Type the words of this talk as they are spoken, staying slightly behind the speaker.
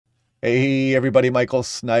Hey everybody, Michael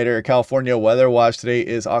Snyder. California Weather Watch. Today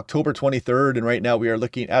is October 23rd, and right now we are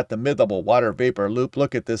looking at the mid-level water vapor loop.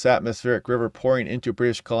 Look at this atmospheric river pouring into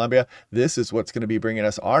British Columbia. This is what's going to be bringing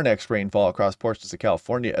us our next rainfall across portions of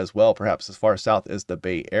California as well, perhaps as far south as the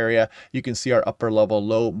Bay Area. You can see our upper level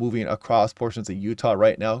low moving across portions of Utah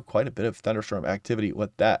right now. Quite a bit of thunderstorm activity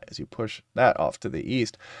with that as you push that off to the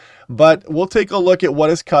east. But we'll take a look at what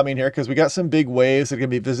is coming here because we got some big waves that are going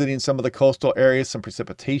to be visiting some of the coastal areas, some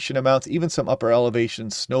precipitation amounts, even some upper elevation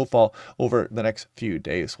snowfall over the next few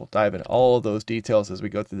days. We'll dive into all of those details as we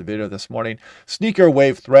go through the video this morning. Sneaker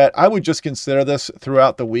wave threat. I would just consider this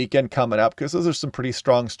throughout the weekend coming up because those are some pretty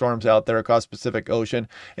strong storms out there across Pacific Ocean,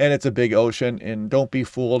 and it's a big ocean. And don't be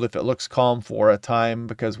fooled if it looks calm for a time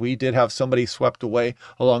because we did have somebody swept away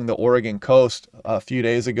along the Oregon coast a few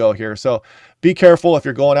days ago here. So be careful if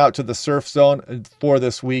you're going out to the surf zone for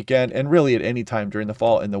this weekend and really at any time during the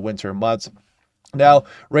fall and the winter months. Now,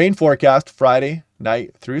 rain forecast Friday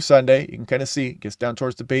night through Sunday. You can kind of see it gets down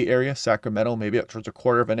towards the Bay Area, Sacramento, maybe up towards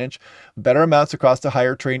 1/4 of an inch. Better amounts across the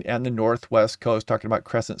higher terrain and the northwest coast. Talking about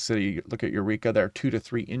Crescent City, look at Eureka there, 2 to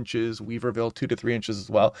 3 inches. Weaverville, 2 to 3 inches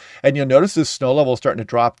as well. And you'll notice this snow level starting to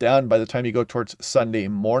drop down by the time you go towards Sunday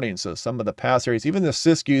morning. So some of the pass areas, even the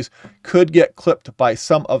Siskiyous, could get clipped by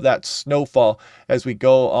some of that snowfall as we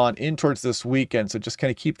go on in towards this weekend. So just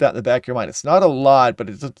kind of keep that in the back of your mind. It's not a lot, but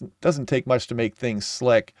it doesn't take much to make things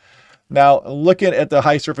slick. Now, looking at the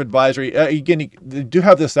high surf advisory, again, you do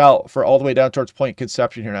have this out for all the way down towards Point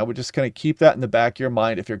Conception here. And I would just kind of keep that in the back of your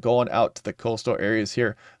mind if you're going out to the coastal areas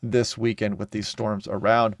here this weekend with these storms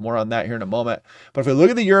around. More on that here in a moment. But if we look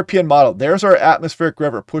at the European model, there's our atmospheric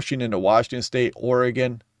river pushing into Washington State,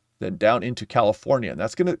 Oregon, then down into California. And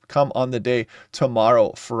that's going to come on the day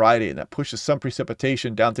tomorrow, Friday. And that pushes some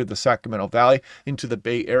precipitation down through the Sacramento Valley into the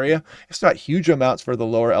Bay Area. It's not huge amounts for the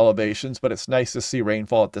lower elevations, but it's nice to see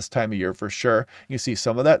rainfall at this time of year for sure. You see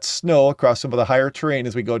some of that snow across some of the higher terrain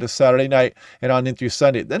as we go to Saturday night and on in through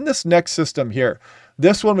Sunday. Then this next system here,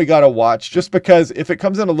 this one we got to watch just because if it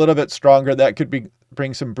comes in a little bit stronger, that could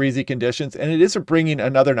bring some breezy conditions, and it is bringing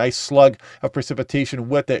another nice slug of precipitation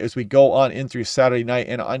with it as we go on in through Saturday night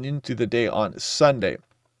and on into the day on Sunday.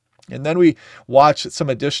 And then we watch some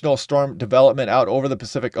additional storm development out over the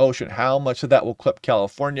Pacific Ocean. How much of that will clip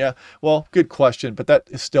California? Well, good question, but that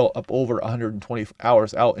is still up over 120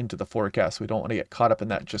 hours out into the forecast. We don't want to get caught up in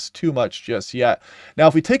that just too much just yet. Now,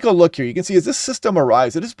 if we take a look here, you can see as this system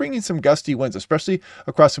arrives, it is bringing some gusty winds, especially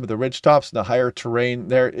across some of the ridge tops and the higher terrain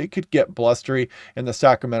there. It could get blustery in the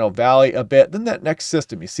Sacramento Valley a bit. Then that next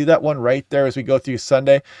system, you see that one right there as we go through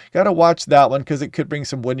Sunday. Got to watch that one because it could bring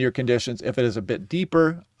some windier conditions if it is a bit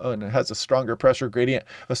deeper and it has a stronger pressure gradient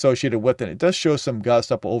associated with it. It does show some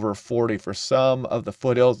gusts up over 40 for some of the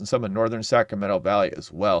foothills and some of northern Sacramento Valley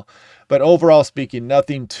as well. But overall speaking,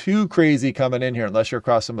 nothing too crazy coming in here unless you're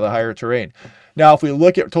across some of the higher terrain. Now, if we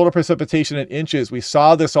look at total precipitation in inches, we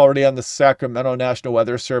saw this already on the Sacramento National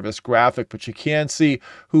Weather Service graphic, but you can see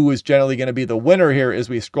who is generally going to be the winner here as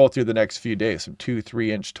we scroll through the next few days. Some 2-3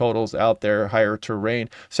 inch totals out there, higher terrain.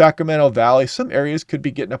 Sacramento Valley, some areas could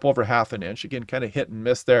be getting up over 1/2 inch. Again, kind of hit and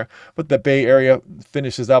miss there, but the Bay Area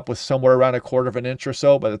finishes up with somewhere around 1/4 inch or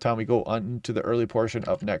so by the time we go on into the early portion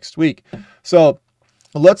of next week. So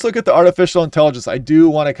let's look at the artificial intelligence. I do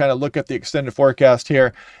want to kind of look at the extended forecast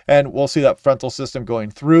here, and we'll see that frontal system going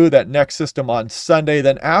through that next system on Sunday.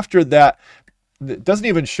 Then after that, it doesn't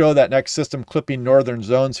even show that next system clipping northern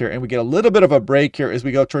zones here, and we get a little bit of a break here as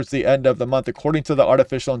we go towards the end of the month according to the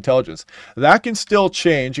artificial intelligence. That can still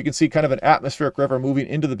change. You can see kind of an atmospheric river moving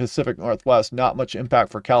into the Pacific Northwest. Not much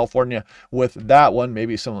impact for California with that one.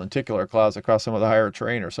 Maybe some lenticular clouds across some of the higher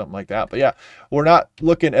terrain or something like that. But yeah, we're not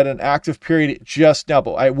looking at an active period just now,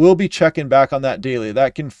 but I will be checking back on that daily.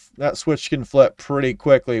 That switch can flip pretty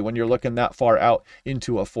quickly when you're looking that far out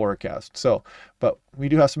into a forecast. So, but we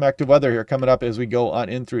do have some active weather here coming up as we go on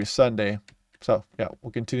in through Sunday. So yeah,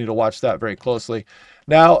 we'll continue to watch that very closely.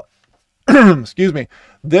 Now, excuse me,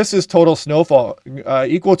 this is total snowfall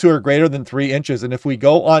equal to or greater than 3 inches. And if we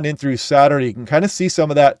go on in through Saturday, you can kind of see some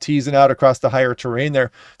of that teasing out across the higher terrain there.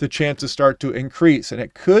 The chances start to increase, and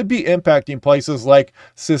it could be impacting places like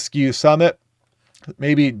Siskiyou Summit,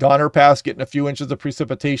 maybe Donner Pass getting a few inches of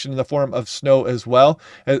precipitation in the form of snow as well.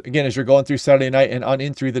 Again, as you're going through Saturday night and on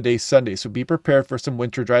in through the day Sunday. So be prepared for some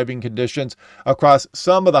winter driving conditions across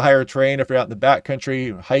some of the higher terrain. If you're out in the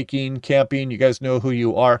backcountry, hiking, camping, you guys know who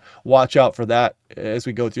you are. Watch out for that as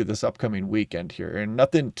we go through this upcoming weekend here. And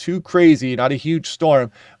nothing too crazy, not a huge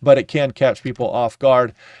storm, but it can catch people off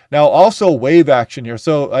guard. Now, also wave action here.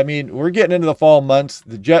 So, I mean, we're getting into the fall months.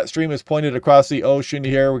 The jet stream is pointed across the ocean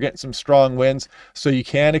here. We're getting some strong winds. So you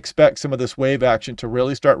can expect some of this wave action to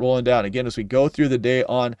really start rolling down. Again, as we go through the day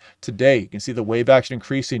on today, you can see the wave action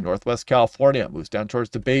increasing. Northwest California moves down towards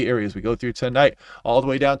the Bay Area as we go through tonight, all the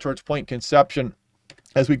way down towards Point Conception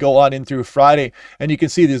as we go on in through Friday. And you can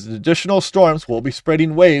see these additional storms will be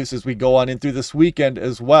spreading waves as we go on in through this weekend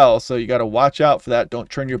as well. So you got to watch out for that. Don't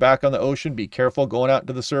turn your back on the ocean. Be careful going out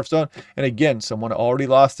into the surf zone. And again, someone already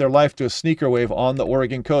lost their life to a sneaker wave on the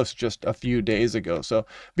Oregon coast just a few days ago. So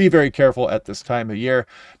be very careful at this time of year.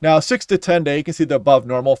 Now, 6 to 10 day, you can see the above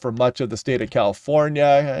normal for much of the state of California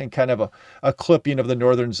and kind of a clipping of the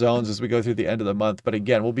northern zones as we go through the end of the month. But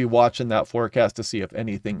again, we'll be watching that forecast to see if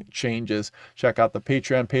anything changes. Check out the Patreon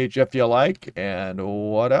page if you like. And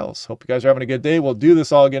what else? Hope you guys are having a good day. We'll do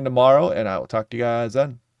this all again tomorrow, and I will talk to you guys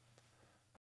then.